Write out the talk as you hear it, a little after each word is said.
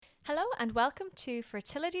Hello and welcome to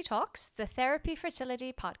Fertility Talks, the Therapy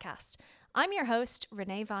Fertility podcast. I'm your host,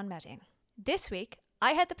 Renee Von Medding. This week,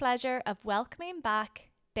 I had the pleasure of welcoming back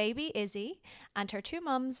baby Izzy and her two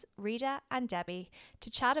mums, Rita and Debbie, to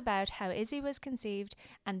chat about how Izzy was conceived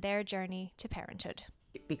and their journey to parenthood.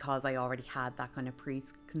 Because I already had that kind of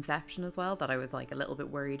preconception as well, that I was like a little bit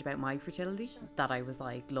worried about my fertility, that I was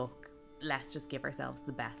like, look, let's just give ourselves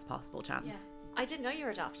the best possible chance. Yeah. I didn't know you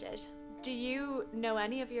were adopted. Do you know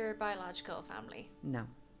any of your biological family? No.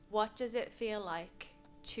 What does it feel like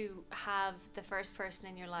to have the first person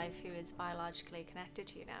in your life who is biologically connected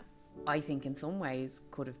to you now? I think in some ways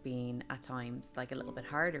could have been at times like a little bit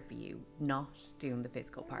harder for you not doing the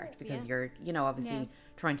physical part, because you're, obviously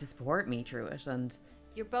trying to support me through it, and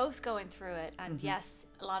you're both going through it, and yes,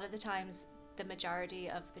 a lot of the times the majority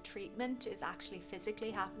of the treatment is actually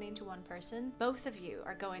physically happening to one person. Both of you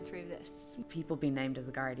are going through this. people being named as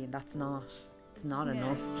a guardian, it's not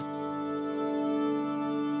enough.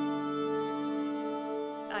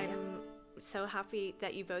 I'm so happy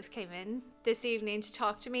that you both came in this evening to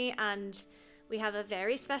talk to me, and we have a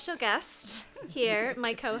very special guest here,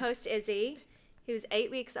 my co-host Izzy, who's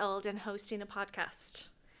 8 weeks old and hosting a podcast,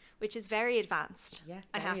 which is very advanced,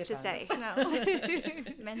 I have to say. No.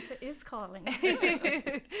 Mensa is calling.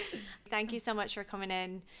 Thank you so much for coming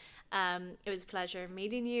in. It was a pleasure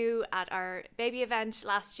meeting you at our baby event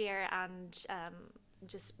last year, and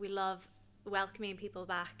we love welcoming people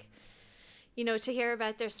back, to hear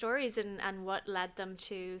about their stories and what led them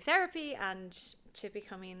to therapy and to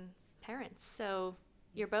becoming parents. So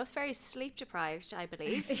you're both very sleep deprived, I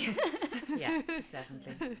believe. Yeah,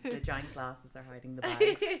 definitely. The giant glasses are hiding the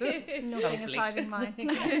bags. Nothing is hiding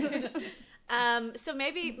mine. So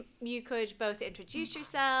maybe you could both introduce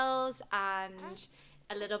yourselves and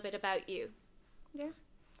a little bit about you. Yeah.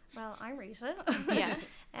 Well, I'm Rita. Yeah.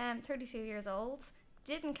 32 years old.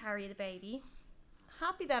 Didn't carry the baby.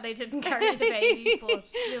 Happy that I didn't carry the baby, but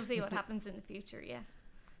we'll see what happens in the future, yeah.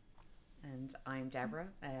 And I'm Deborah.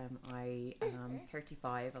 I am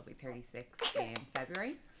 35. I'll be 36 in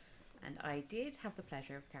February. And I did have the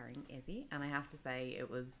pleasure of carrying Izzy, and I have to say it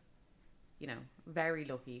was, very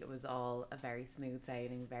lucky. It was all a very smooth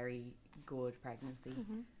sailing, very good pregnancy,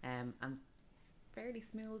 and fairly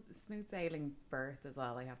smooth sailing birth as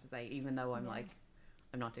well, I have to say, even though I'm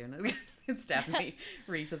not doing it again. It's definitely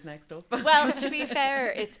Rita's next up. Well, to be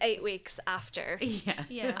fair, it's 8 weeks after.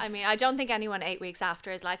 Yeah. I mean, I don't think anyone 8 weeks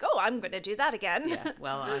after is like, oh, I'm going to do that again. Yeah,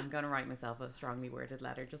 well, I'm going to write myself a strongly worded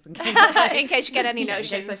letter just in case. In case you get any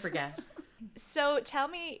notions. In case I forget. So tell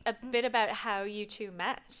me a bit about how you two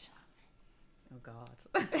met. Oh, God.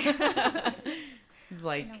 It's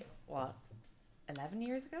like, 11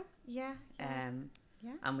 years ago? Yeah. And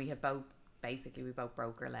we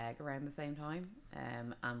broke our leg around the same time,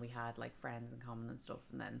 and we had like friends in common and stuff,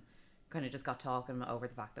 and then kind of just got talking over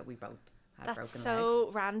the fact that we both had broken legs. That's so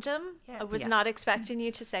random. Yeah. I was not expecting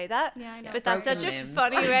you to say that. Yeah, I know. But that's Broken such limbs. a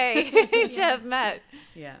funny way to have met.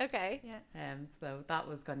 Yeah. Okay. Yeah. So that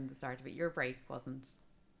was kind of the start of it. Your break wasn't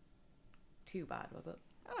too bad, was it?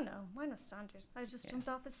 Oh no, mine was standard. I just jumped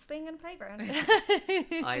off a swing in a playground.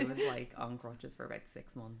 I was like on crutches for about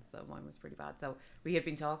 6 months, so mine was pretty bad. So we had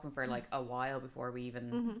been talking for like a while before we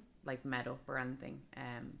even like met up or anything,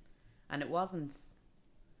 and it wasn't,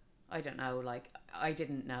 I don't know, like I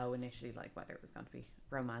didn't know initially like whether it was going to be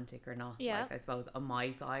romantic or not. Yeah. Like I suppose on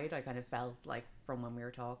my side I kind of felt like from when we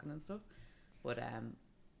were talking and stuff, but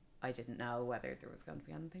I didn't know whether there was going to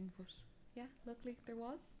be anything, but yeah, luckily there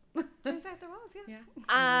was. Turns out there was, yeah.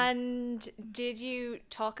 And did you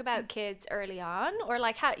talk about kids early on, or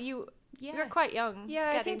like how you were quite young? Yeah,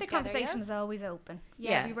 I getting think the together, conversation was always open.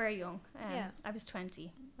 Yeah. We were young. Yeah. I was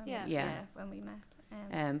 20 when when we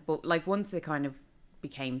met. But like once it kind of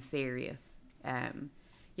became serious,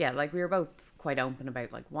 like we were both quite open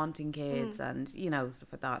about like wanting kids and stuff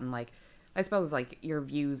like that, and like I suppose like your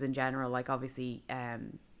views in general, like obviously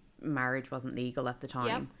marriage wasn't legal at the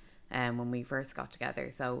time. When we first got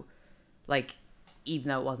together, so like even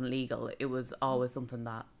though it wasn't legal, it was always something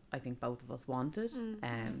that I think both of us wanted.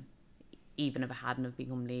 Even if it hadn't have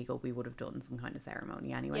become legal, we would have done some kind of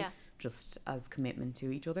ceremony anyway, just as commitment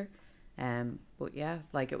to each other. But yeah,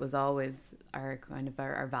 like it was always our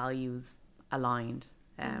values aligned.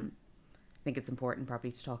 I think it's important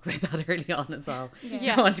probably to talk about that early on as well. You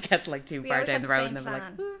don't want to get like too far down the road and then be like,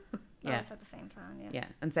 always had the same plan. Yeah,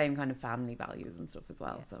 and same kind of family values and stuff as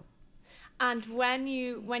well. So. And when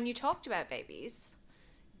you talked about babies,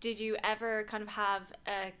 did you ever kind of have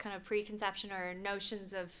a kind of preconception or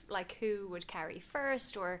notions of like who would carry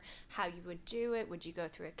first or how you would do it? Would you go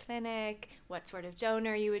through a clinic? What sort of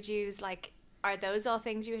donor you would use? Like, are those all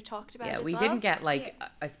things you had talked about? Yeah, as we well? didn't get like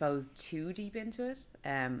I suppose too deep into it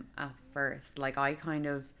at first. Like I kind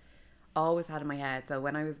of always had in my head, so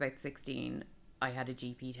when I was about 16 I had a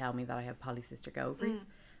GP tell me that I have polycystic ovaries.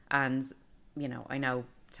 And you know, I know,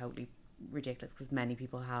 totally ridiculous because many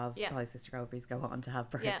people have polycystic ovaries, go on to have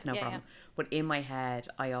births, no problem. But in my head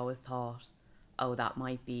I always thought, oh, that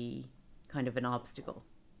might be kind of an obstacle,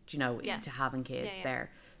 do you know, to having kids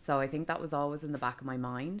there. So I think that was always in the back of my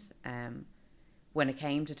mind. When it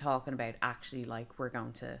came to talking about actually like we're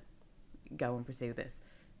going to go and pursue this,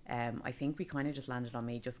 I think we kind of just landed on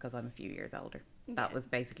me just because I'm a few years older. That was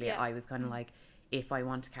basically it. I was kind of like, if I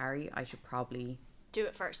want to carry, I should probably do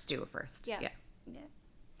it first. Yeah.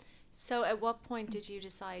 So at what point did you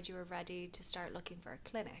decide you were ready to start looking for a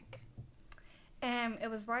clinic? It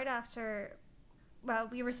was right after, well,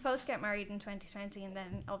 we were supposed to get married in 2020 and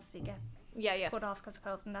then obviously get put off because of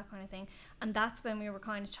COVID and that kind of thing. And that's when we were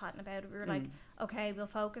kind of chatting about it. We were like, okay, we'll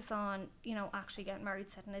focus on, you know, actually getting married,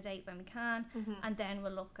 setting a date when we can, and then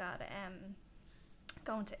we'll look at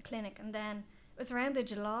going to a clinic. And then it was around the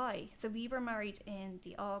July. So we were married in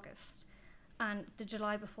the August. And the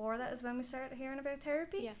July before that is when we started hearing about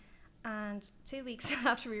therapy. Yeah. And 2 weeks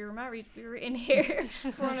after we were married, we were in here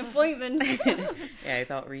for an appointment. Yeah, I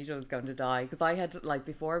thought Rita was going to die because I had, like,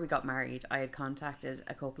 before we got married, I had contacted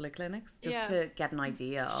a couple of clinics just to get an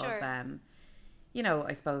idea of, you know,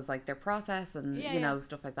 I suppose like their process and you know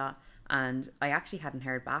stuff like that. And I actually hadn't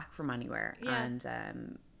heard back from anywhere.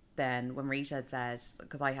 And then when Rita had said,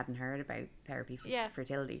 because I hadn't heard about therapy for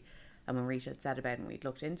fertility, and when Rita had said about it and we'd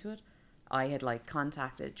looked into it, I had like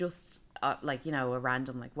contacted just like, you know, a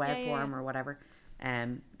random like web form or whatever,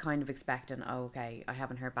 kind of expecting, oh, okay, I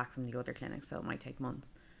haven't heard back from the other clinics, so it might take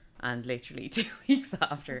months. And literally 2 weeks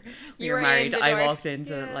after we were married, I walked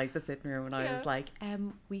into like the sitting room and I was like,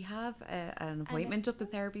 we have an appointment up to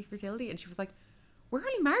therapy fertility. And she was like, we're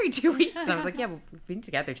only married 2 weeks. And I was like, yeah, well, we've been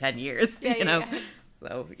together 10 years, you know.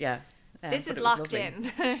 So this is locked in.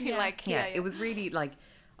 Like it was really like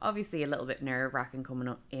obviously a little bit nerve-wracking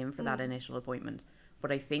coming in for that initial appointment,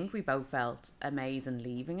 but I think we both felt amazing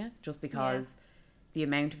leaving it just because the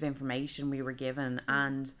amount of information we were given.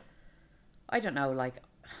 And I don't know,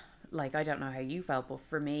 like I don't know how you felt, but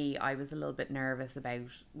for me, I was a little bit nervous about,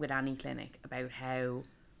 with any clinic, about how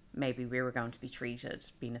maybe we were going to be treated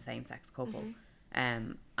being a same-sex couple.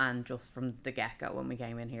 And just from the get-go when we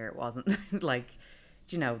came in here, it wasn't like,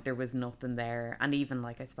 you know, there was nothing there. And even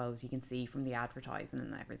like, I suppose you can see from the advertising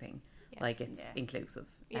and everything, like it's inclusive.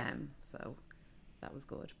 So that was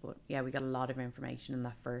good. But yeah, we got a lot of information in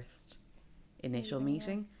that first initial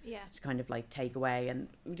meeting to kind of like take away, and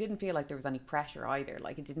we didn't feel like there was any pressure either.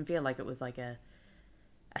 Like it didn't feel like it was like a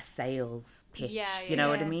sales pitch, you know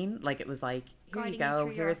what I mean? Like it was like, here you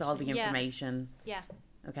go, here's all the information.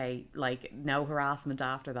 Okay, like no harassment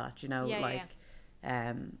after that, you know,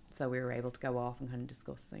 so we were able to go off and kind of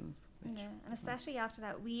discuss things. And especially after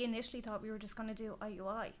that, we initially thought we were just going to do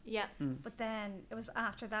IUI. But then it was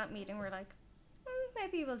after that meeting we're like,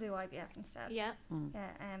 maybe we'll do IVF instead.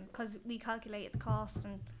 Because we calculated the cost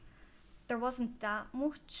and there wasn't that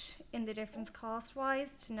much in the difference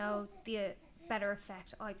cost-wise to know the better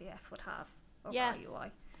effect IVF would have over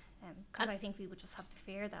IUI. Because I think we would just have to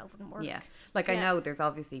fear that it wouldn't work. Like I know there's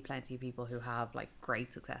obviously plenty of people who have like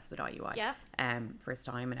great success with IUI first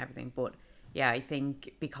time and everything, but I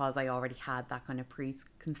think because I already had that kind of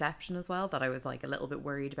preconception as well, that I was like a little bit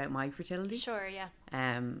worried about my fertility.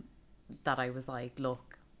 That I was like,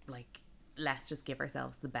 look, like let's just give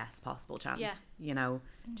ourselves the best possible chance, you know,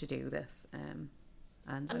 to do this. And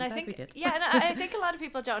I think we did. And I think a lot of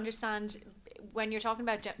people don't understand when you're talking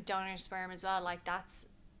about donor sperm as well, like that's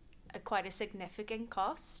quite a significant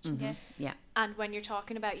cost. And when you're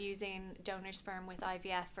talking about using donor sperm with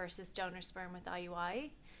IVF versus donor sperm with IUI,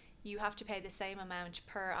 you have to pay the same amount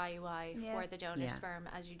per IUI for the donor sperm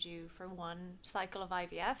as you do for one cycle of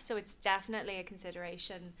IVF. So it's definitely a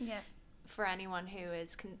consideration for anyone who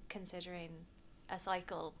is considering a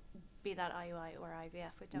cycle, be that IUI or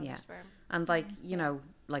IVF with donor sperm. And like, you know,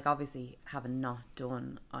 like obviously having not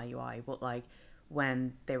done IUI, but like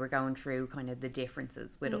when they were going through kind of the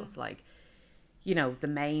differences with us, like, you know, the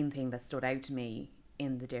main thing that stood out to me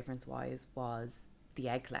in the difference wise was the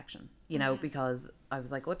egg collection, you know, because I was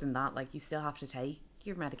like, other than that, like you still have to take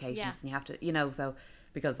your medications and you have to, you know, so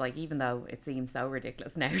because like even though it seems so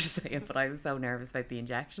ridiculous now to say it, but I was so nervous about the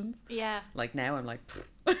injections. Like now I'm like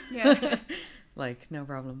like no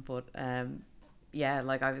problem, but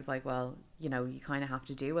like I was like, well, you know, you kind of have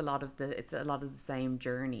to do it's a lot of the same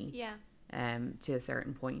journey to a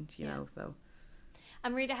certain point, you know. So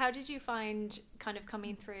and Rita, how did you find kind of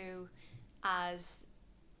coming through as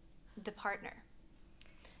the partner,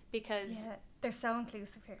 because they're so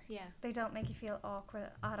inclusive here. Yeah, they don't make you feel awkward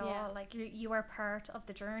at all. Like you are part of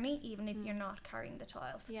the journey, even if you're not carrying the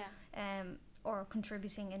child. Or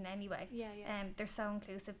contributing in any way. They're so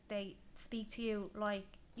inclusive. They speak to you like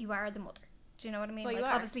you are the mother. Do you know what I mean? Well,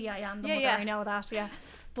 like, obviously I am the mother, I know that,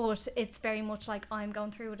 but it's very much like I'm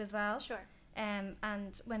going through it as well. Sure.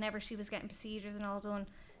 And whenever she was getting procedures and all done,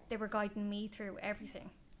 they were guiding me through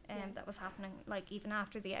everything that was happening, like even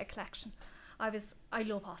after the egg collection. I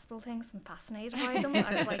love hospital things. I'm fascinated by them.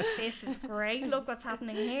 I was like, this is great. Look what's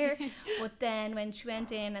happening here. But then when she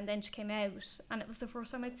went in and then she came out, and it was the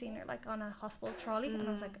first time I'd seen her like on a hospital trolley, and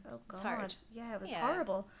I was like, oh God, it was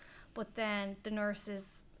horrible. But then the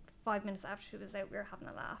nurses, 5 minutes after she was out, we were having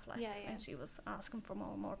a laugh, like, and she was asking for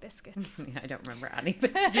more and more biscuits. I don't remember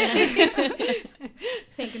anything.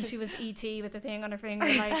 Thinking she was E.T. with the thing on her finger,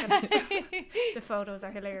 like, and the photos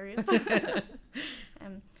are hilarious.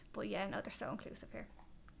 But no, they're so inclusive here.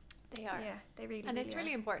 They are. Yeah, they really. And it's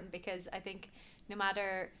really important, because I think no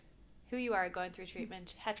matter who you are going through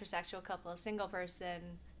treatment, heterosexual couple, single person,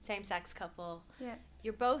 same-sex couple,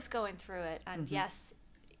 you're both going through it. And yes,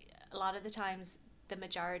 a lot of the times the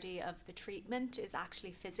majority of the treatment is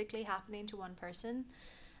actually physically happening to one person.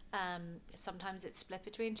 Sometimes it's split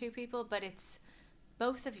between two people, but it's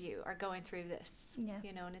both of you are going through this,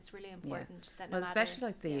 you know, and it's really important that no matter, especially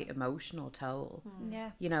like the emotional toll,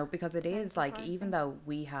 you know, because it is like, even thing. though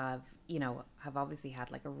we have, you know, have obviously had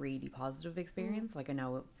like a really positive experience, like I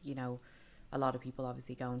know, you know, a lot of people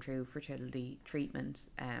obviously going through fertility treatment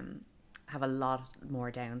have a lot more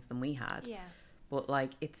downs than we had, but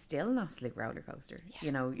like it's still an absolute roller coaster,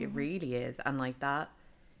 you know, it really is. And like that,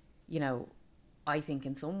 you know, I think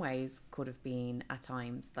in some ways could have been at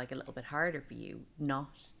times like a little bit harder for you not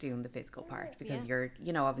doing the physical part, because you're,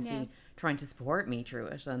 you know, obviously trying to support me through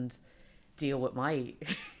it and deal with my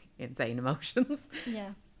insane emotions.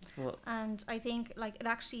 But, and I think like it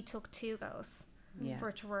actually took 2 goes for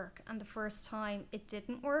it to work, and the first time it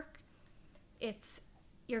didn't work,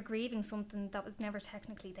 you're grieving something that was never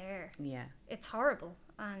technically there. It's horrible,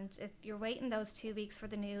 and you're waiting those 2 weeks for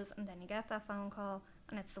the news, and then you get that phone call,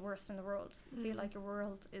 and it's the worst in the world. You feel like your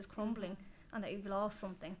world is crumbling and that you've lost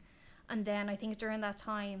something. And then I think during that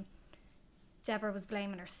time, Deborah was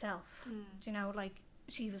blaming herself. Do you know, like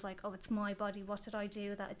she was like, oh, it's my body, what did I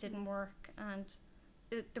do that it didn't work? And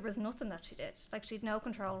there was nothing that she did. Like, she'd no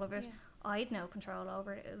control over it. I'd no control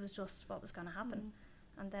over it. It was just what was going to happen.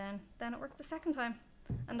 And then it worked the second time.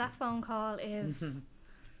 And that phone call is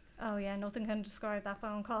oh yeah, nothing can describe that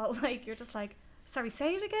phone call. Like, you're just like, sorry,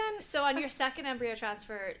 say it again. So on your second embryo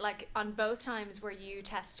transfer, like on both times, were you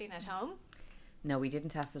testing at home? No, we didn't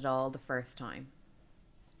test at all the first time.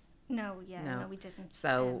 No, we didn't.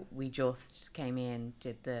 So we just came in,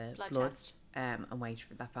 did the blood test, and waited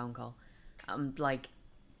for that phone call. Like,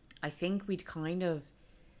 I think we'd kind of,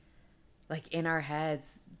 like, in our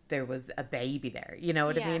heads there was a baby there, you know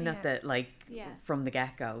what I mean? That from the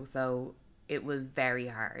get-go. So it was very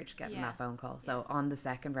hard getting that phone call. So on the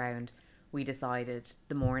second round, we decided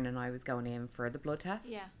the morning I was going in for the blood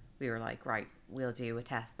test, we were like, right, we'll do a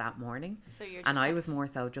test that morning. So you're just, and I was more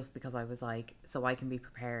so just because I was like, so I can be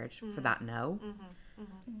prepared for that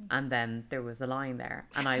and then there was a line there,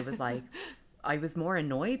 and I was like, I was more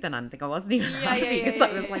annoyed than anything. I wasn't even happy, because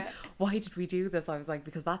I was like, why did we do this? I was like,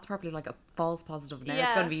 because that's probably like a false positive now.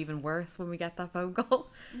 It's going to be even worse when we get that phone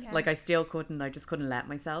call. Like, I just couldn't let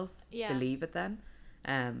myself believe it then.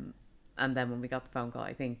 And then when we got the phone call,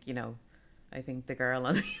 I think the girl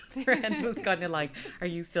on the other end was kind of like, are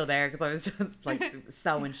you still there? Because I was just like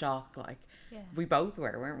so in shock. Like, we both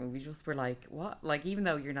were, weren't we? We just were like, what? Like, even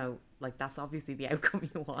though, you know, like, that's obviously the outcome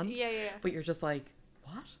you want. But you're just like,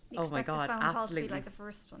 what? You expect the phone call to be like the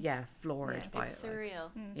first one. Floored by it's it. Surreal.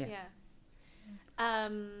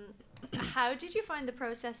 How did you find the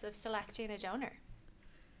process of selecting a donor?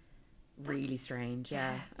 Really strange,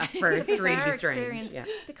 At first, really strange.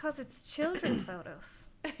 Because it's children's photos.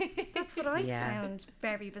 That's what I found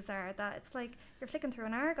very bizarre. That it's like you're flicking through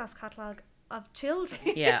an Argos catalogue of children.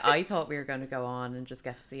 I thought we were going to go on and just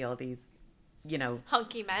get to see all these, you know,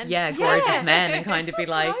 hunky men, gorgeous men, and kind of be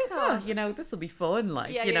like, oh, you know, this will be fun,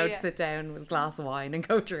 like, you know, to sit down with a glass of wine and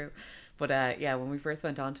go through. But when we first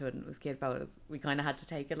went onto it and it was kid photos, we kind of had to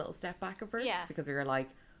take a little step back at first, because we were like,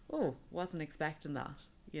 oh, wasn't expecting that,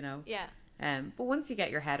 you know. But once you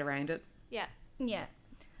get your head around it,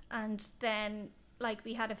 and then, like,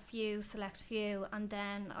 we had a select few, and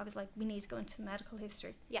then I was like, we need to go into medical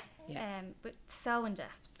history. But so in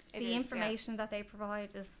depth. The information that they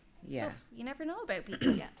provide is stuff you never know about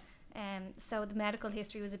people. So the medical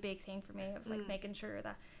history was a big thing for me. I was like making sure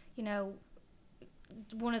that, you know,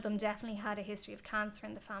 one of them definitely had a history of cancer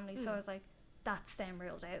in the family, so I was like, that's them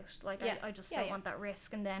ruled out. Like, I just don't want that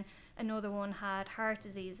risk. And then another one had heart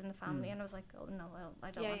disease in the family, and I was like, oh no, well,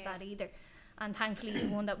 I don't want that either. And thankfully the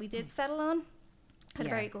one that we did settle on had a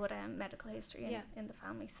very good medical history in the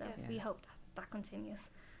family, so we hope that continues.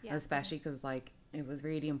 Especially because like it was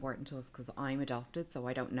really important to us because I'm adopted, so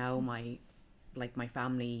I don't know my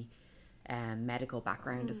family medical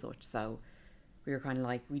background as such, so we were kind of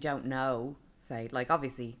like, we don't know, say, like,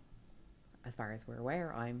 obviously as far as we're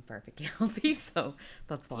aware I'm perfectly healthy, so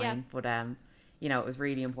that's fine, but you know, it was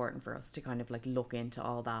really important for us to kind of like look into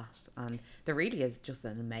all that, and there really is just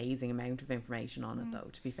an amazing amount of information on it though,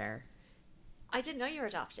 to be fair. I didn't know you were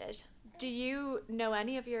adopted. Do you know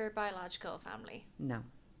any of your biological family? No.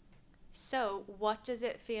 So what does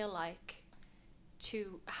it feel like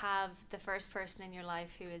to have the first person in your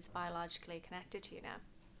life who is biologically connected to you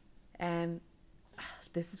now?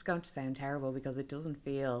 This is going to sound terrible because it doesn't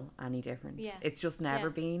feel any different. It's just never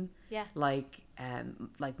been. Like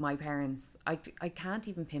my parents, I can't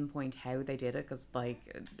even pinpoint how they did it, because like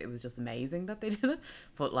it was just amazing that they did it,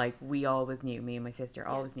 but like we always knew, me and my sister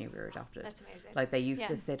always knew we were adopted. That's amazing. Like they used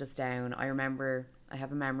to sit us down. I remember, I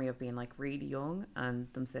have a memory of being like really young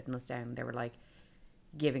and them sitting us down. They were like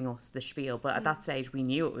giving us the spiel, but at that stage we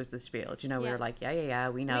knew it was the spiel. Do you know, we were like,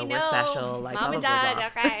 we know we're special, like mom and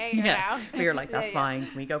dad, okay, we were like, that's fine,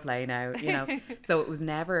 can we go play now, you know? So it was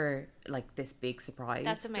never like this big surprise.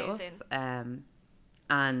 That's amazing. To us.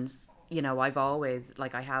 And you know, I've always,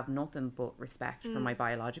 like, I have nothing but respect for my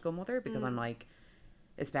biological mother, because I'm like,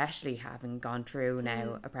 especially having gone through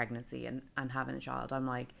now a pregnancy and having a child, I'm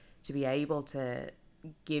like, to be able to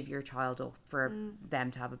give your child up for them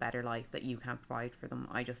to have a better life that you can't provide for them,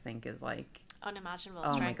 I just think is like unimaginable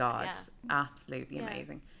strength. My god, absolutely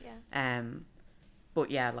amazing. But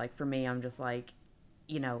yeah, like for me, I'm just like,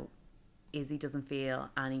 you know, Izzy doesn't feel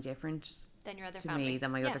any different than your other to family. me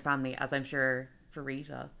than my other family, as I'm sure for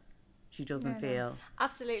Rita she doesn't feel.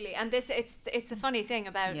 Absolutely. And this, it's a funny thing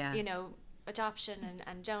about you know, adoption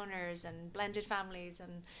and donors and blended families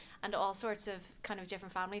and all sorts of kind of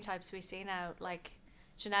different family types we see now. Like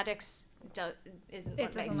genetics isn't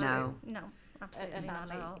what makes no, absolutely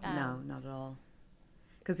not at all. No, not at all.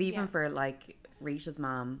 Because even for like Rita's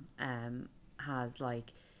mom has,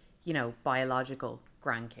 like, you know, biological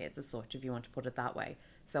grandkids as such, if you want to put it that way.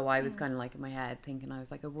 So I was kind of like in my head thinking, I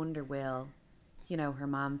was like, I wonder, will, you know, her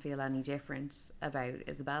mom feel any different about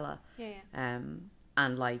Isabella?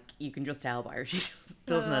 And like you can just tell by her, she just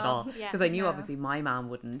doesn't at all. Because I knew obviously my mom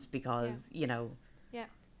wouldn't, because you know,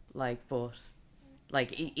 like, but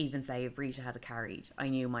like even say if Rita had carried, I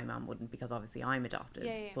knew my mom wouldn't, because obviously I'm adopted.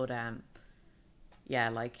 But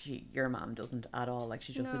like your mom doesn't at all. Like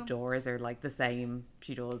she just adores her like the same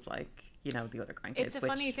she does, like, you know, the other grandkids. It's a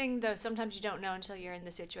funny thing though, sometimes you don't know until you're in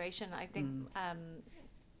the situation. I think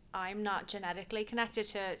I'm not genetically connected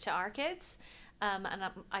to our kids, and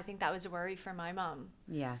I think that was a worry for my mom.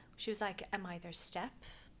 She was like, am I their step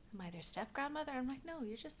grandmother? I'm like, no,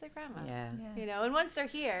 you're just their grandma. You know, and once they're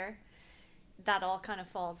here, that all kind of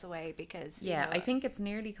falls away, because you know, I think it's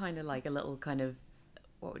nearly kind of like a little kind of,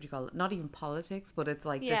 what would you call it, not even politics, but it's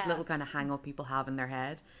like this little kind of hang up people have in their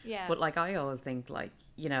head. But like I always think, like,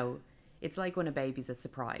 you know, it's like when a baby's a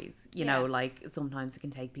surprise, you know, like sometimes it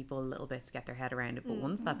can take people a little bit to get their head around it, but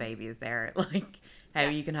once that baby is there, like how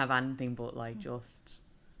you can have anything but like just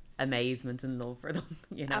amazement and love for them,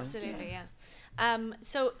 you know. Absolutely.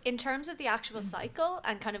 So in terms of the actual cycle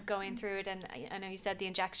and kind of going through it, and I know you said the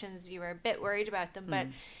injections, you were a bit worried about them, but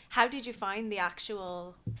how did you find the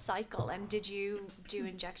actual cycle? And did you do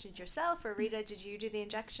injections yourself, or Rita, did you do the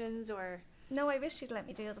injections, or? No, I wish she'd let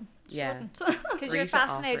me do them. She wouldn't. Because you're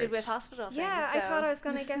fascinated with hospital things. Yeah, so. I thought I was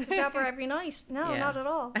going to get to jab her every night. No, not at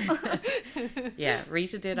all.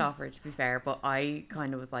 Rita did offer, to be fair, but I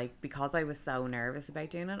kind of was like, because I was so nervous about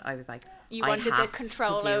doing it, I was like, you wanted the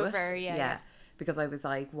control over, because I was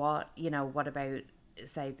like, what about,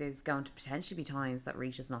 say, there's going to potentially be times that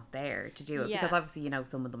Rita's not there to do it, because obviously, you know,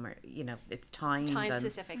 some of them are, you know, it's time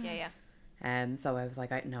specific. So I was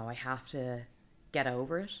like, I have to get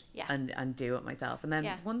over it and do it myself. And then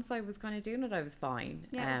once I was kind of doing it, I was fine.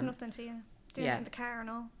 It was nothing to you. Doing it in the car and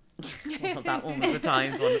all. Well, that one was a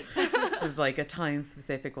timed one. It was like a time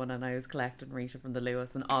specific one, and I was collecting Rita from the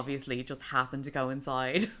Lewis, and obviously it just happened to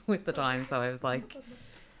coincide with the time, so I was like,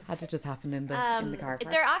 had to just happen in the car park.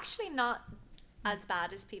 They're actually not as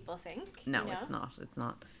bad as people think. No, you know? It's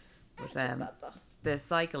not. But the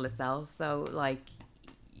cycle itself, though, like,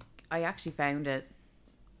 I actually found it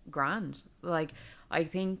grand. Like, I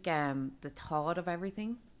think the thought of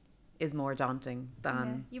everything is more daunting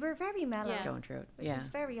than you were very mellow going through it. Which is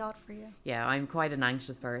very odd for you. Yeah, I'm quite an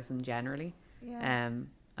anxious person generally. Yeah.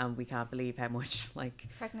 And we can't believe how much like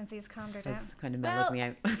pregnancy has calmed her down. Has kind of mellowed me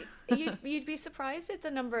out. you'd be surprised at the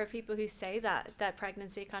number of people who say that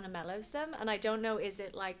pregnancy kind of mellows them, and I don't know, is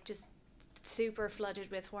it like just super flooded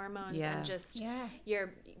with hormones and just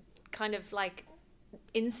you're kind of like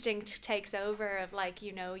instinct takes over of like,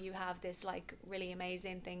 you know, you have this like really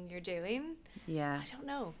amazing thing you're doing. I don't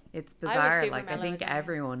know, it's bizarre. Like I think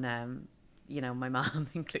everyone you know, my mom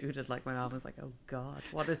included, like my mom was like, oh God,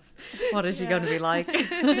 what is she going to be like?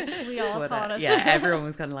 We all thought it. Yeah, everyone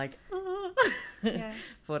was kind of like, oh.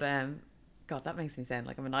 But God, that makes me sound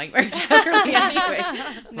like I'm a nightmare generally anyway.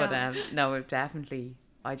 But no, it definitely,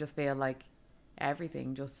 I just feel like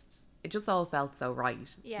everything it just all felt so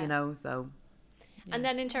right, you know, so. Yeah. And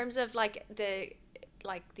then in terms of like the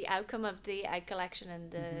outcome of the egg collection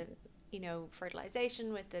and the you know,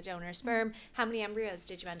 fertilization with the donor sperm, how many embryos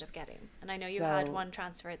did you end up getting? And I know you had one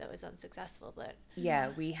transfer that was unsuccessful, but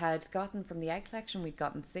we had gotten from the egg collection, we'd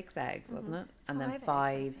gotten 6 eggs, wasn't it? And then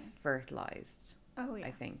 5 fertilized,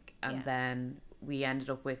 I think. And then we ended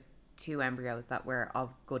up with 2 embryos that were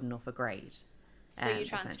of good enough a grade. So you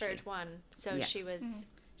transferred one. So she was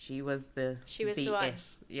the one.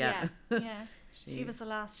 Yeah. She was the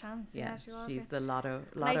last chance. Yeah, she was. She's the lotto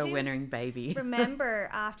winning baby. Remember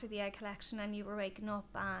after the egg collection and you were waking up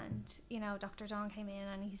and, you know, Dr. John came in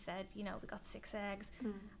and he said, you know, we got 6 eggs.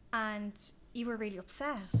 And you were really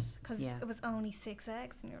upset because it was only 6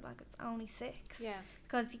 eggs and you're like, it's only 6. Yeah.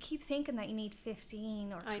 Because you keep thinking that you need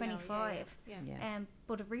 15 or 25.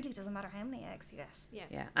 But it really doesn't matter how many eggs you get.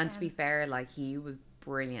 Yeah. And to be fair, like he was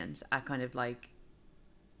brilliant at kind of like,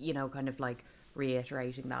 you know, kind of like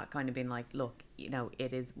reiterating that, kind of being like, look, you know,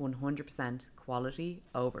 it is 100% quality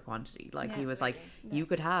over quantity. Like he was like, you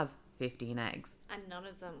could have 15 eggs and none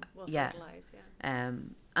of them will fertilize.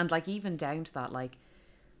 And like even down to that, like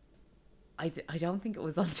I don't think it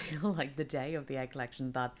was until like the day of the egg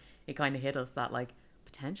collection that it kind of hit us that like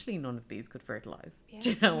potentially none of these could fertilize,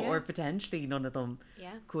 you know, or potentially none of them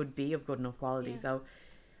could be of good enough quality. So,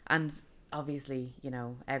 and obviously, you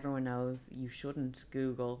know, everyone knows you shouldn't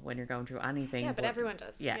Google when you're going through anything. Yeah, but everyone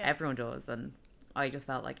does. Yeah, everyone does. And I just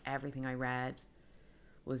felt like everything I read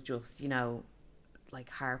was just, you know, like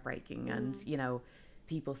heartbreaking. And, you know,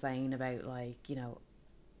 people saying about like, you know,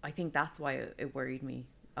 I think that's why it worried me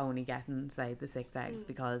only getting, say, the 6 eggs,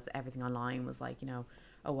 because everything online was like, you know,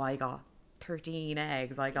 oh, I got 13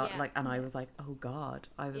 eggs. I got like, and I was like, oh God.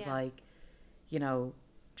 I was like, you know,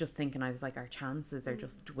 just thinking, I was like, our chances are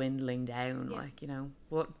just dwindling down, like, you know.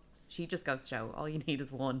 But she just goes to show, all you need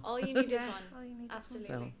is one. All you need is one. All you need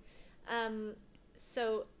absolutely.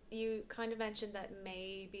 So you kind of mentioned that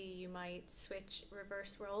maybe you might switch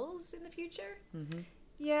reverse roles in the future.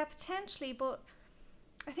 Yeah, potentially, but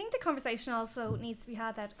I think the conversation also needs to be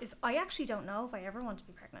had that is, I actually don't know if I ever want to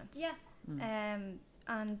be pregnant.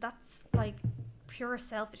 And that's like pure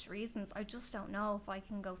selfish reasons. I just don't know if I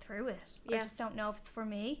can go through it. I just don't know if it's for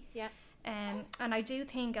me. And I do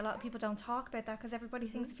think a lot of people don't talk about that because everybody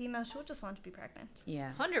thinks a female should just want to be pregnant.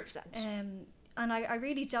 100%. And I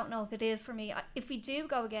really don't know if it is for me. If we do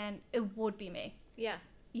go again, it would be me.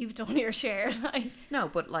 You've done your share. No,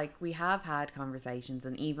 but like we have had conversations,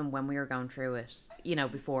 and even when we were going through it, you know,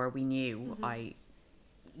 before we knew I,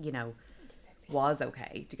 you know, was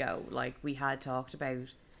okay to go, like we had talked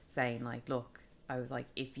about saying like, look, I was like,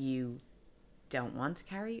 if you don't want to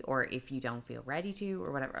carry or if you don't feel ready to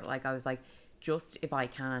or whatever, like I was like, just if I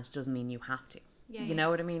can't doesn't mean you have to. You know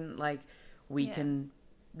what I mean? Like we can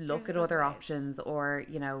look at other options, or,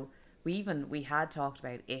 you know, we had talked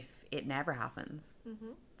about if it never happens,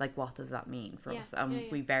 like what does that mean for us?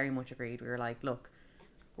 We very much agreed. We were like, look,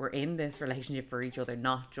 we're in this relationship for each other,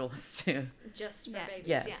 not just to for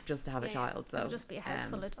babies, just to have a child. So it'll just be a house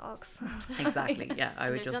full of dogs. Exactly. Yeah, I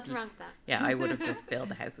would there's nothing wrong with that. Yeah, I would have just filled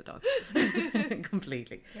the house with dogs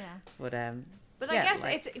completely. But I guess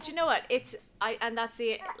like, it's, do you know what, it's and that's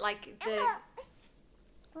the like the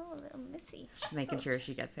oh, little Missy, making sure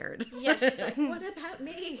she gets heard. She's like, what about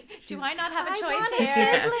me? Do I not have a choice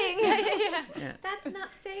here? Sibling. That's not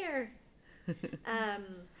fair.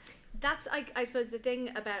 That's I suppose the thing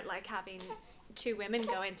about like having 2 women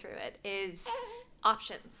going through it is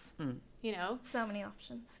options. You know, so many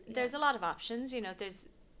options. There's a lot of options. You know, there's,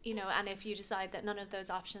 you know, and if you decide that none of those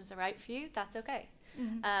options are right for you, that's okay.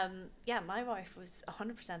 My wife was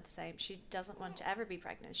 100% the same. She doesn't want to ever be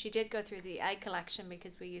pregnant. She did go through the egg collection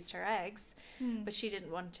because we used her eggs, but she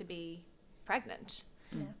didn't want to be pregnant.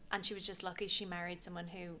 And she was just lucky she married someone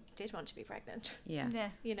who did want to be pregnant.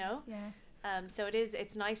 You know. So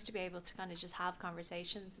it's nice to be able to kind of just have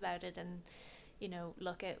conversations about it and, you know,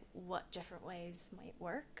 look at what different ways might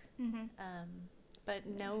work. But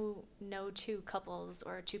no two couples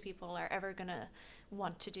or two people are ever gonna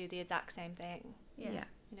want to do the exact same thing. Yeah.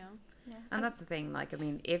 You know? Yeah. And that's the thing, like, I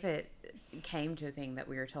mean, if it came to a thing that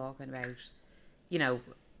we were talking about, you know,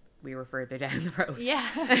 we were further down the road. Yeah.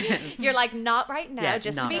 You're like, not right now,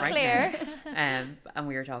 just to be right clear. And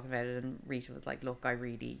we were talking about it and Rita was like, look, I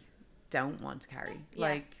really don't want to carry.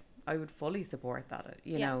 Like, I would fully support that,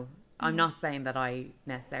 you know. I'm not saying that I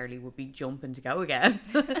necessarily would be jumping to go again.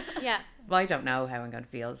 Yeah. But I don't know how I'm going to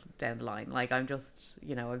feel down the line. Like, I'm just,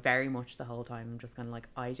 you know, very much the whole time, I'm just kind of like,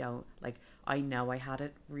 I know I had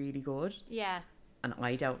it really good. Yeah. And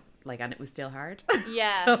I don't, like, and it was still hard.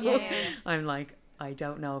 Yeah. So yeah. I'm like, I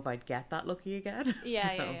don't know if I'd get that lucky again.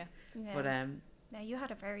 Yeah, so, yeah. But, no, you had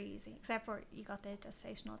it very easy, except for you got the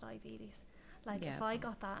gestational diabetes. Like, if I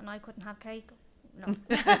got that and I couldn't have cake, no.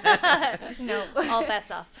 No. All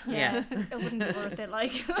bets off. Yeah. It wouldn't be worth it,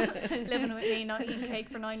 like, living with me, not eating cake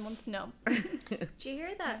for 9 months, no. Do you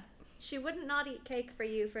hear that? She wouldn't not eat cake for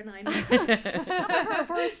you for 9 months.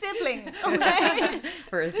 For a sibling, okay?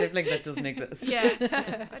 For a sibling that doesn't exist.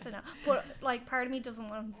 Yeah, I don't know. But, like, part of me doesn't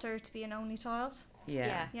want her to be an only child.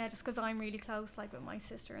 Yeah. Yeah, just because I'm really close, like, with my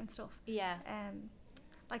sister and stuff. Yeah.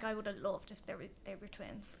 Like, I would have loved if they were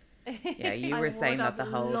twins. Yeah, you were saying that the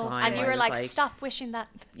whole time. And you were like, stop wishing that.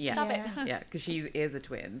 Yeah. Stop it. Yeah, because she is a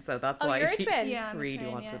twin, so that's why why you're she a twin. Yeah, really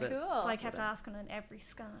twin, wanted it. Cool. So I kept asking on every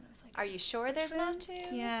scan. I was like, are you sure there's not two?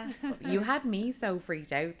 Yeah. You had me so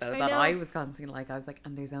freaked out though that I was constantly like, I was like,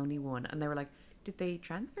 and there's only one, and they were like, did they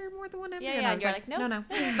transfer more than one embryo? Yeah, and you're like, no, no.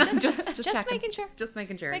 just making sure. Just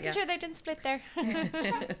making sure. Making sure they didn't split there.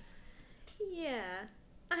 Yeah,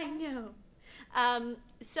 I know.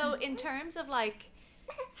 So in terms of like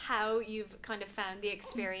how you've kind of found the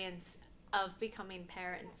experience of becoming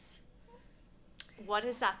parents, what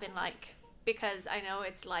has that been like? Because I know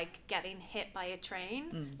it's like getting hit by a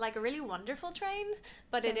train, like a really wonderful train,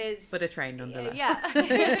 but it is... But a train nonetheless.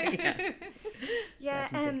 Yeah.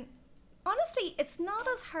 Yeah, honestly, it's not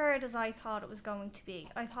as hard as I thought it was going to be.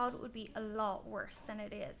 I thought it would be a lot worse than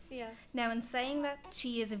it is. Yeah. Now, in saying that,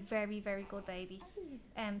 she is a very, very good baby.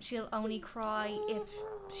 She'll only cry if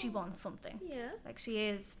she wants something. Yeah. Like, she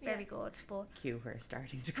is very good, but... Cue her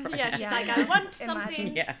starting to cry. Yeah, she's like, I want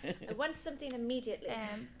something. Yeah. I want something immediately.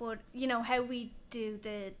 But, you know, how we do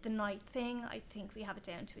the night thing, I think we have it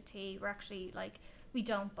down to a T. We're actually, like, we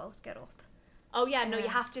don't both get up. Oh yeah, no, you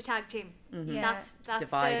have to tag team. Mm-hmm. Yeah. That's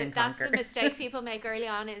the mistake people make early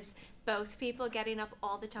on, is both people getting up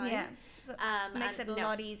all the time. Yeah, so makes it a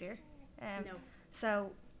lot easier.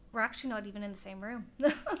 So we're actually not even in the same room.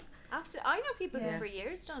 Absolutely, I know people who for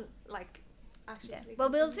years don't like actually sleep. Well,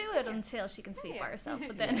 we'll do it until she can sleep by herself.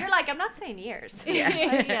 But then you're like, I'm not saying years.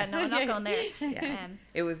 Yeah, no, I'm not going there. Yeah.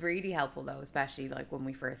 It was really helpful though, especially like when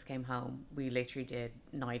we first came home. We literally did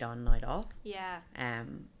night on, night off. Yeah.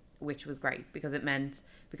 Which was great because it meant,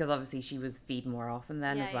 because obviously she was feeding more often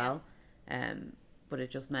then as well. But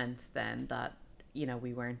it just meant then that, you know,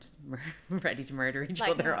 we weren't ready to murder each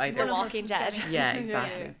other either. The Walking Dead. Yeah,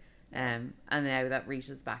 exactly. And now that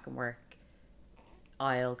Rita's back in work,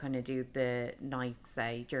 I'll kind of do the nights,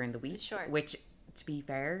 say, during the week. Sure. Which, to be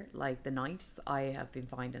fair, like the nights I have been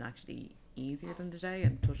finding actually easier than the day,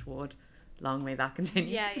 and touch wood, long may that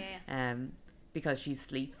continue. Yeah. Because she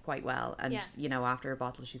sleeps quite well, and you know, after a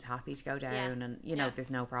bottle she's happy to go down, and you know, there's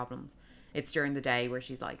no problems. It's during the day where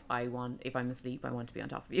she's like, if I'm asleep, I want to be on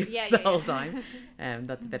top of you the whole time.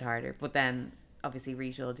 That's a bit harder. But then obviously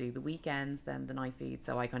Rita will do the weekends, then the night feed,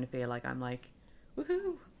 so I kind of feel like I'm like,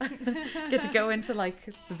 woohoo, get to go into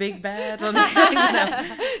like the big bed and,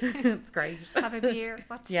 you know, it's great. Have a beer,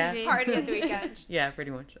 watch TV. Party at the weekend. Yeah,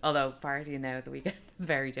 pretty much. Although partying now at the weekend is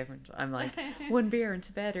very different. I'm like, one beer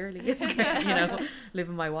into bed early. It's great, you know,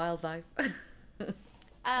 living my wild life.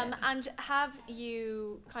 And have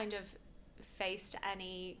you kind of faced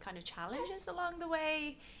any kind of challenges along the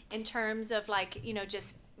way in terms of like, you know,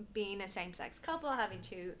 just being a same-sex couple, having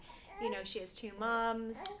to, you know, she has two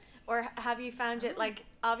moms? Or have you found it, like,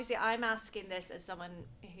 obviously I'm asking this as someone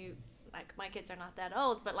who, like, my kids are not that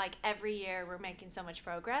old, but like every year we're making so much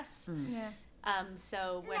progress.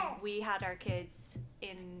 So when we had our kids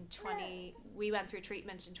we went through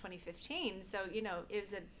treatment in 2015. So, you know, it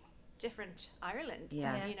was a different Ireland, you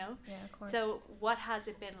know? Yeah, of course. So what has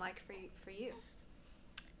it been like for you?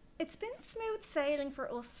 It's been smooth sailing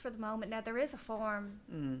for us for the moment. Now, there is a form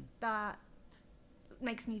that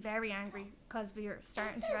makes me very angry because we are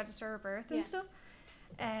starting to register our birth and stuff.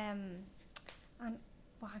 And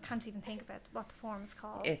I can't even think about what the form is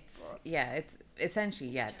called. It's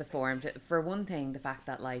essentially the form. For one thing, the fact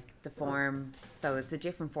that like the form, so it's a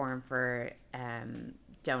different form for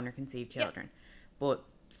donor conceived children, but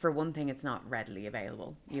for one thing, it's not readily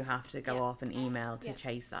available. You have to go off an email to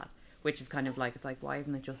chase that, which is kind of like, it's like, why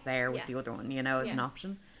isn't it just there with the other one, as an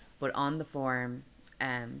option? But on the form,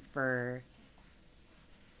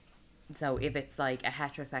 so if it's like a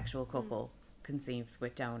heterosexual couple conceived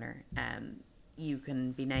with donor, you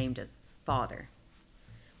can be named as father.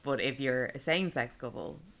 But if you're a same-sex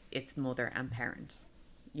couple, it's mother and parent,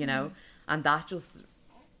 and that just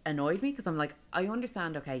annoyed me, because I'm like, I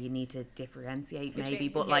understand, okay, you need to differentiate maybe,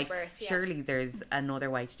 but like birth, surely there's another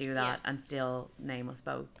way to do that and still name us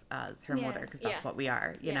both as her mother, because that's what we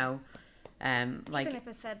are, you know. Like, even if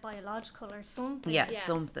it said biological or something.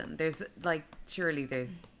 Something. There's like, surely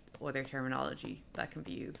there's other terminology that can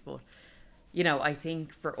be used, but I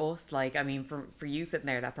think for us, like, I mean, for you sitting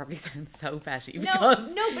there, that probably sounds so petty.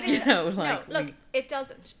 Because, no, but it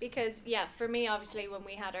doesn't. Because, for me, obviously, when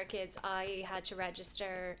we had our kids, I had to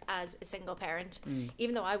register as a single parent,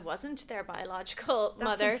 even though I wasn't their biological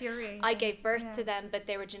mother. I gave birth to them, but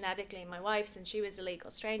they were genetically my wife's, and she was a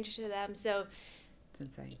legal stranger to them. So, it's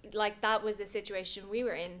insane. Like, that was the situation we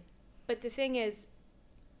were in. But the thing is,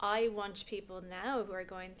 I want people now who are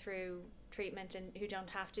going through treatment and who don't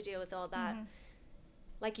have to deal with all that,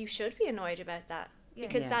 like, you should be annoyed about that,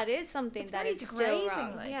 because that is something that is still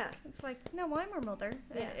wrong. Like, it's like, no, I'm her mother.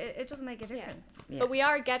 It doesn't make a difference. But we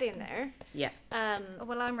are getting there.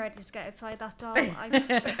 Well, I'm ready to get outside that doll. I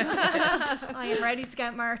am ready to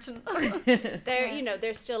get Martin.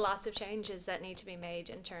 There's still lots of changes that need to be made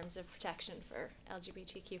in terms of protection for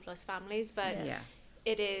LGBTQ plus families, but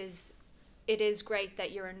it is great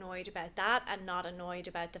that you're annoyed about that and not annoyed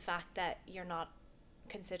about the fact that you're not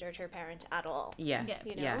considered her parent at all.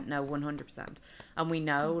 No, 100%. And we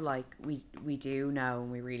know, like, we do know,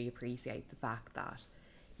 and we really appreciate the fact that,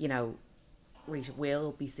 Rita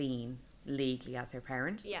will be seen legally as her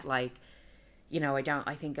parent. Like,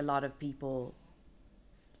 I think a lot of people,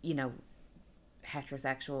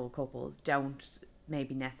 heterosexual couples don't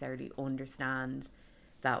maybe necessarily understand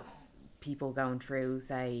that people going through,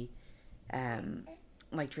 say,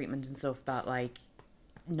 like treatment and stuff, that like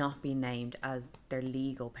not being named as their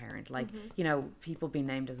legal parent, like people being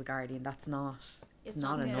named as a guardian, that's not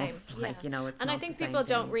enough. Like, it's and not I think people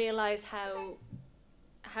don't realize how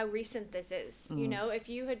recent this is. If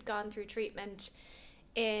you had gone through treatment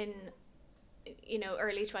in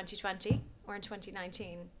early 2020 or in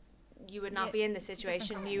 2019, you would not be in this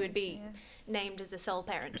situation. You would be named as a sole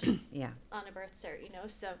parent on a birth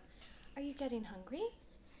cert, so are you getting hungry?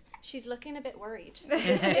 She's looking a bit worried.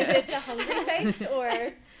 Is this a hungry face,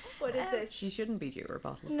 or what is this? She shouldn't be due her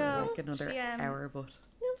bottle for like another hour, but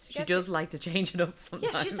she does like to change it up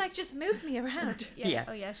sometimes. Yeah, she's like, just move me around.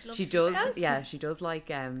 Oh yeah, she loves she does. Yeah, she does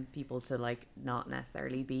like people to like not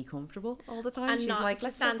necessarily be comfortable all the time. And she's not like, to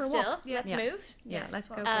let's stand go for a still. walk. Let's move. Yeah, let's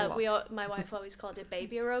go for a walk. My wife always called it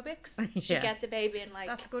baby aerobics. She'd get the baby and like.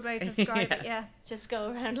 That's a good way to describe it. Yeah. Just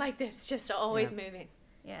go around like this, just always moving.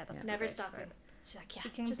 Yeah, that's never stopping. She's like, she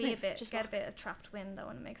can be get a bit of trapped wind though,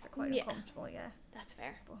 and it makes her quite uncomfortable. Yeah, that's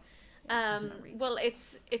fair. Well,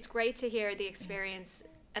 it's great to hear the experience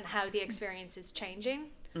and how the experience is changing,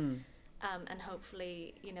 and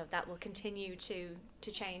hopefully that will continue to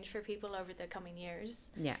change for people over the coming years.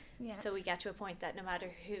 So we get to a point that no matter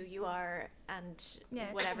who you are and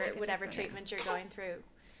whatever treatment you're going through,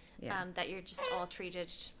 that you're just all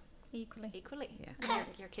treated equally.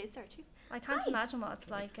 And your kids are too. I can't imagine what it's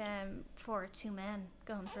like for two men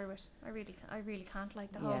going through it. I really can't. Like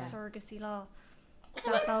the whole surrogacy law.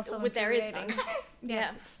 That's also infuriating.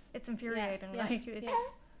 Yeah, it's infuriating. Like it's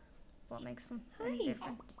what makes them any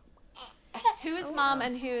different. Who is mom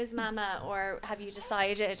and who is mama, or have you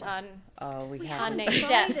decided on? We haven't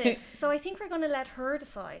decided. So I think we're going to let her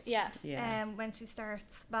decide. Yeah. When she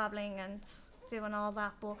starts babbling and doing all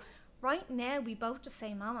that, but right now we both just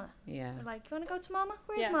say mama. Yeah. We're like, you want to go to mama?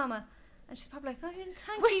 Where's mama? And she's probably like, I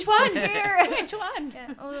can't Which keep one here. Which one?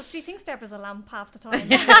 Yeah. Oh, she thinks Deborah's a lamp half the time.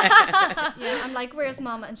 I'm like, where's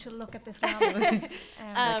mama? And she'll look at this lamp. Like,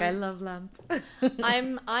 I love lamp.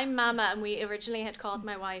 I'm mama, and we originally had called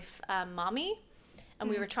my wife mommy, and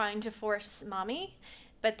we were trying to force mommy.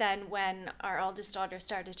 But then when our oldest daughter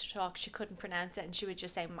started to talk, she couldn't pronounce it, and she would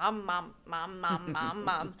just say mom, mom, mom, mom, mom,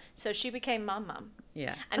 mom. So she became mom, mom.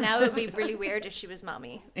 Yeah. And now it would be really weird if she was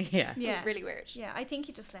mommy. Yeah. Really weird. Yeah, I think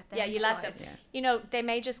you just let them you let them. Yeah. They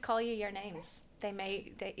may just call you your names.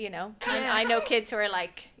 I know kids who are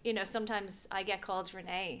like, sometimes I get called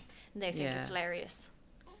Renee, and they think it's hilarious.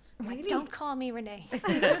 Like, don't call me Renee.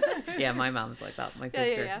 Yeah, my mom's like that. My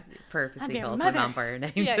sister purposely calls mother. my mom by her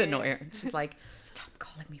name to annoy her. She's like, stop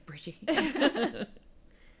calling me Bridgie.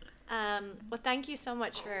 Well, thank you so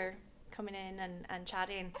much for coming in and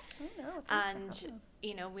chatting. And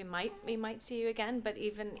you know, we might see you again, but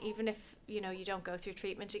even if you know you don't go through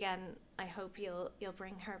treatment again, I hope you'll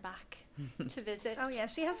bring her back to visit. Oh yeah,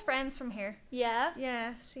 she has friends from here.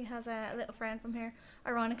 Yeah, she has a little friend from here.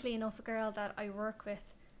 Ironically enough, a girl that I work with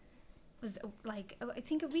was like, I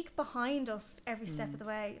think, a week behind us every step of the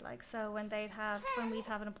way. Like, so when we'd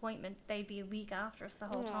have an appointment, they'd be a week after us the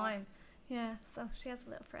whole time. Yeah, so she has a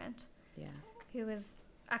little friend. Yeah. Who was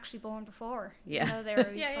actually born before. Yeah. You know, they were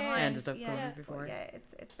a week behind. Ended up born before. Yeah,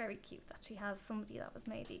 it's very cute that she has somebody that was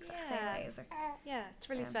made the exact same way as her. Yeah, it's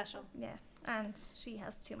really special. Yeah, and she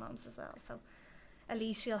has 2 moms as well, so at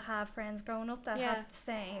least she'll have friends growing up that have the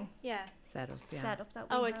same setup that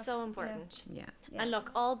we have. It's so important. Yeah. And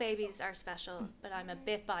look, all babies are special, but I'm a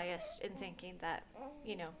bit biased in thinking that,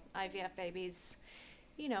 you know, IVF babies,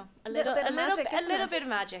 you know, a little bit of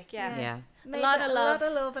magic, yeah. A lot of love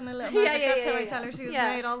and a little magic. That's how I tell her she was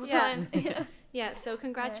made all the time. Yeah, so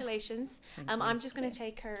congratulations. I'm just going to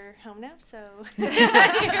take her home now, so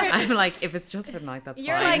I'm like, if it's just for the night, that's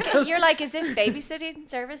fine. You're like, is this babysitting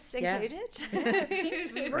service included? It seems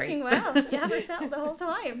to be working well. You have her settled the whole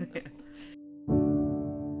time.